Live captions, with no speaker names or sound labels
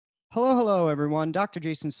Hello everyone, Dr.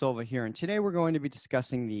 Jason Silva here, and today we're going to be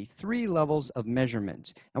discussing the 3 levels of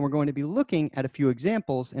measurement, and we're going to be looking at a few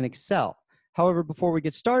examples in Excel. However, before we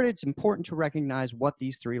get started, it's important to recognize what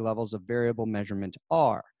these 3 levels of variable measurement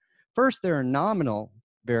are. First, there are nominal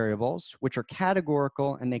variables, which are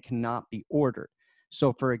categorical and they cannot be ordered.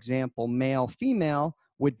 So for example, male, female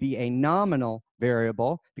would be a nominal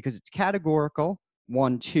variable because it's categorical,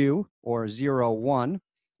 1, 2, or 0, 1,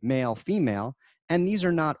 male, female. And these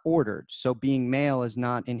are not ordered, so being male is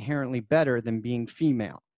not inherently better than being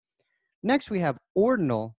female. Next, we have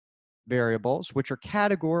ordinal variables, which are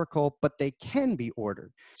categorical, but they can be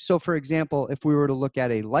ordered. So for example, if we were to look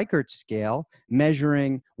at a Likert scale,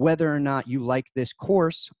 measuring whether or not you like this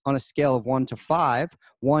course on a scale of 1 to 5,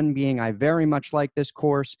 1 being I very much like this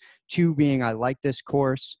course, 2 being I like this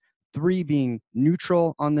course, 3 being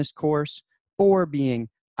neutral on this course, 4 being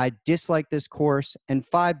I dislike this course, and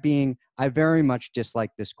 5 being I very much dislike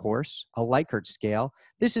this course, a Likert scale.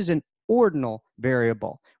 This is an ordinal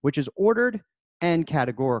variable, which is ordered and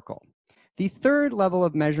categorical. The third level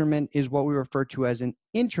of measurement is what we refer to as an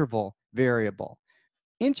interval variable.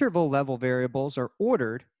 Interval level variables are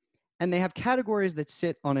ordered, and they have categories that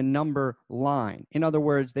sit on a number line. In other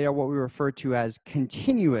words, they are what we refer to as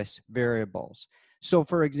continuous variables. So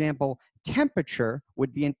for example, temperature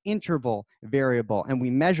would be an interval variable, and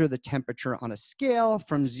we measure the temperature on a scale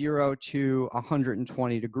from 0 to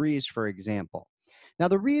 120 degrees, for example. Now,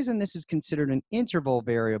 the reason this is considered an interval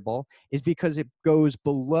variable is because it goes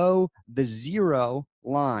below the 0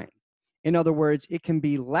 line. In other words, it can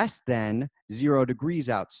be less than 0 degrees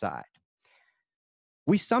outside.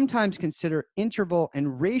 We sometimes consider interval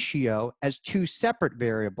and ratio as 2 separate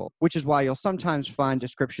variables, which is why you'll sometimes find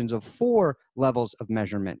descriptions of 4 levels of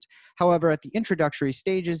measurement. However, at the introductory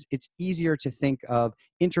stages, it's easier to think of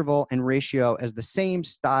interval and ratio as the same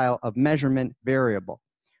style of measurement variable.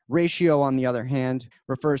 Ratio, on the other hand,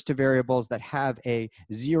 refers to variables that have a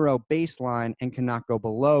 0 baseline and cannot go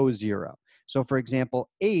below 0. So for example,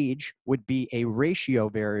 age would be a ratio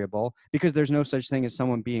variable because there's no such thing as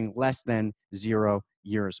someone being less than 0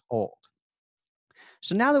 years old.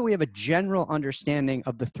 So now that we have a general understanding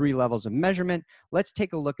of the 3 levels of measurement, let's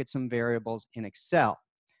take a look at some variables in Excel.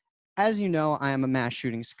 As you know, I am a mass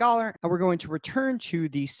shooting scholar, and we're going to return to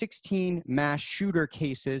the 16 mass shooter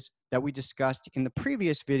cases that we discussed in the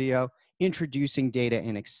previous video, introducing data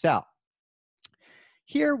in Excel.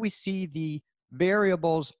 Here we see the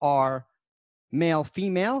variables are male,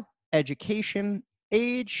 female, education,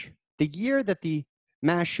 age, the year that the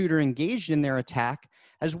mass shooter engaged in their attack,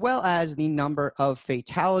 as well as the number of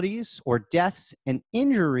fatalities or deaths and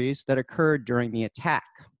injuries that occurred during the attack.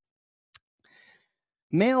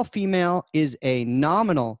 Male, female is a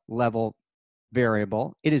nominal level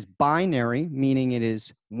variable. It is binary, meaning it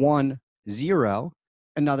is 1, 0.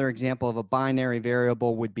 Another example of a binary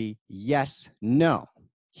variable would be yes, no.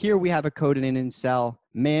 Here we have it coded in cell,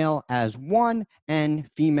 male as 1 and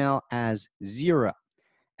female as 0.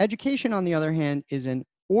 Education, on the other hand, is an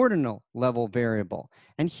ordinal level variable.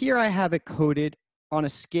 And here I have it coded on a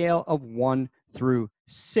scale of 1 through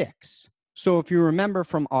 6. So if you remember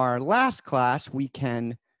from our last class, we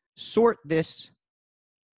can sort this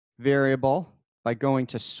variable by going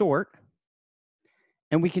to sort.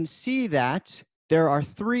 And we can see that there are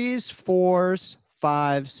 3s, 4s,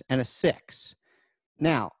 5s, and a 6.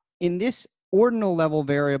 Now, in this ordinal level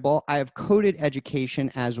variable, I have coded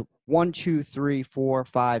education as 1, 2, 3, 4,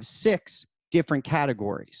 5, 6 different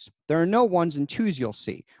categories. There are no 1s and 2s you'll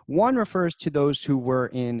see. 1 refers to those who were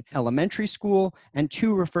in elementary school, and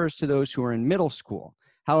 2 refers to those who are in middle school.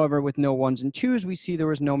 However, with no 1s and 2s, we see there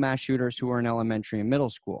was no mass shooters who were in elementary and middle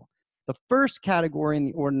school. The first category in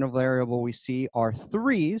the ordinal variable we see are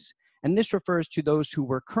 3s, and this refers to those who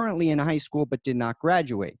were currently in high school but did not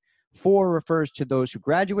graduate. 4 refers to those who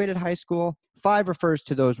graduated high school, 5 refers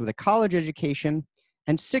to those with a college education,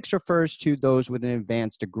 and 6 refers to those with an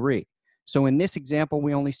advanced degree. So in this example,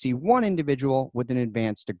 we only see 1 individual with an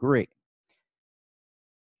advanced degree.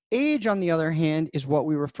 Age, on the other hand, is what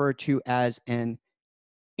we refer to as an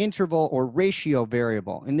interval or ratio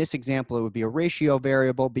variable. In this example, it would be a ratio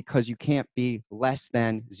variable because you can't be less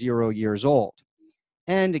than 0 years old.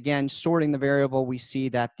 And again, sorting the variable, we see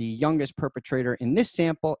that the youngest perpetrator in this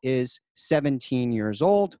sample is 17 years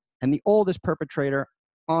old, and the oldest perpetrator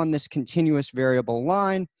on this continuous variable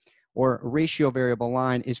line or ratio variable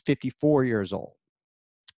line is 54 years old.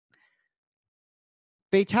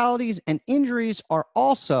 Fatalities and injuries are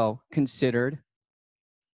also considered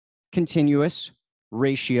continuous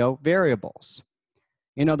ratio variables.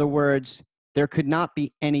 In other words, there could not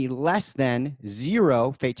be any less than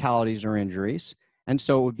 0 fatalities or injuries, And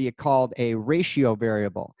so it would be called a ratio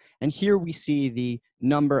variable. And here we see the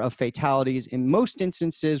number of fatalities in most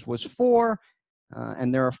instances was 4,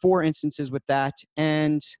 and there are 4 instances with that.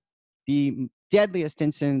 And the deadliest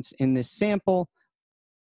instance in this sample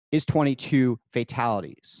is 22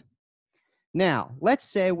 fatalities. Now, let's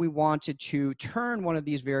say we wanted to turn one of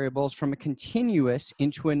these variables from a continuous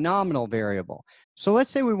into a nominal variable. So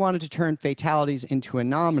let's say we wanted to turn fatalities into a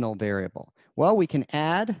nominal variable. Well, we can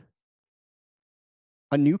add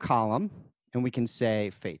a new column, and we can say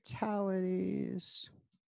fatalities,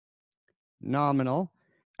 nominal.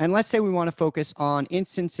 And let's say we want to focus on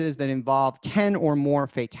instances that involve 10 or more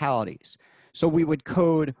fatalities. So we would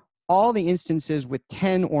code all the instances with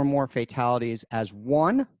 10 or more fatalities as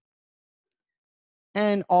 1,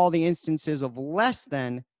 and all the instances of less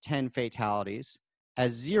than 10 fatalities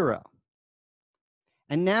as 0.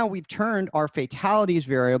 And now we've turned our fatalities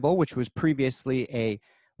variable, which was previously a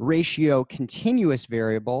ratio continuous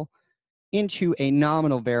variable, into a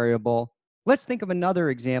nominal variable. Let's think of another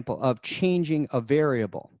example of changing a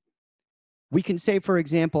variable. We can say, for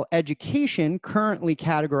example, education, currently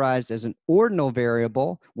categorized as an ordinal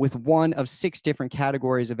variable with one of 6 different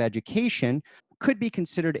categories of education, could be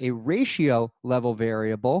considered a ratio level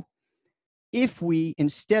variable if we,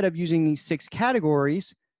 instead of using these 6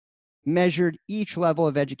 categories, measured each level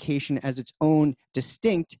of education as its own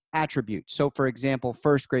distinct attribute. So, for example,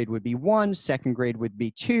 first grade would be 1, second grade would be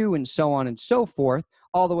 2, and so on and so forth,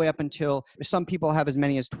 all the way up until some people have as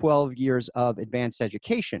many as 12 years of advanced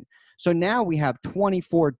education. So now we have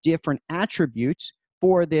 24 different attributes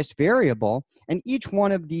for this variable, and each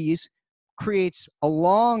one of these creates a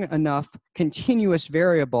long enough continuous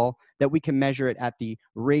variable that we can measure it at the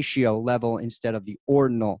ratio level instead of the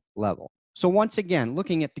ordinal level. So once again,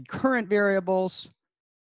 looking at the current variables,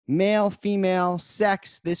 male, female,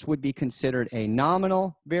 sex, this would be considered a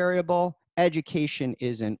nominal variable. Education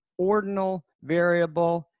is an ordinal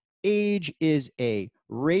variable. Age is a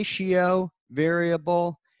ratio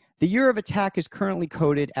variable. The year of attack is currently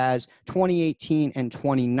coded as 2018 and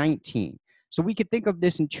 2019. So we could think of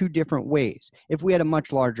this in 2 different ways. If we had a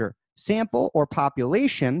much larger sample or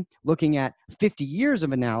population looking at 50 years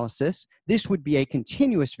of analysis, this would be a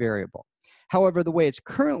continuous variable. However, the way it's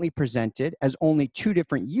currently presented as only 2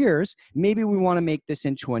 different years, maybe we want to make this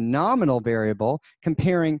into a nominal variable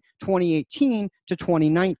comparing 2018 to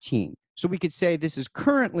 2019. So we could say this is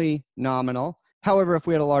currently nominal. However, if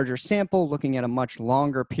we had a larger sample looking at a much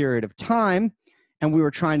longer period of time, and we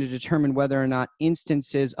were trying to determine whether or not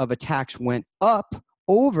instances of attacks went up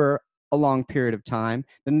over a long period of time,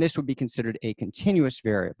 then this would be considered a continuous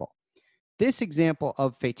variable. This example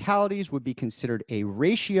of fatalities would be considered a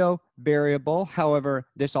ratio variable. However,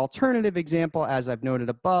 this alternative example, as I've noted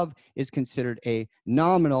above, is considered a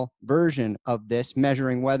nominal version of this,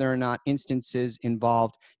 measuring whether or not instances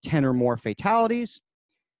involved 10 or more fatalities.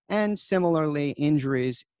 And similarly,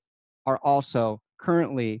 injuries are also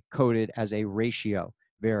currently coded as a ratio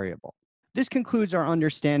variable. This concludes our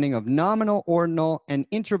understanding of nominal, ordinal, and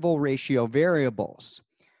interval ratio variables.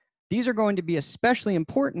 These are going to be especially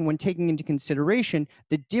important when taking into consideration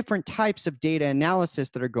the different types of data analysis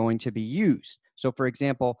that are going to be used. So, for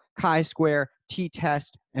example, chi-square,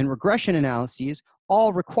 t-test, and regression analyses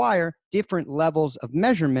all require different levels of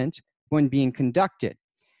measurement when being conducted.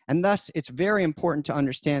 And thus, it's very important to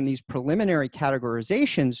understand these preliminary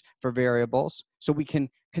categorizations for variables so we can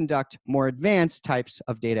conduct more advanced types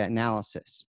of data analysis.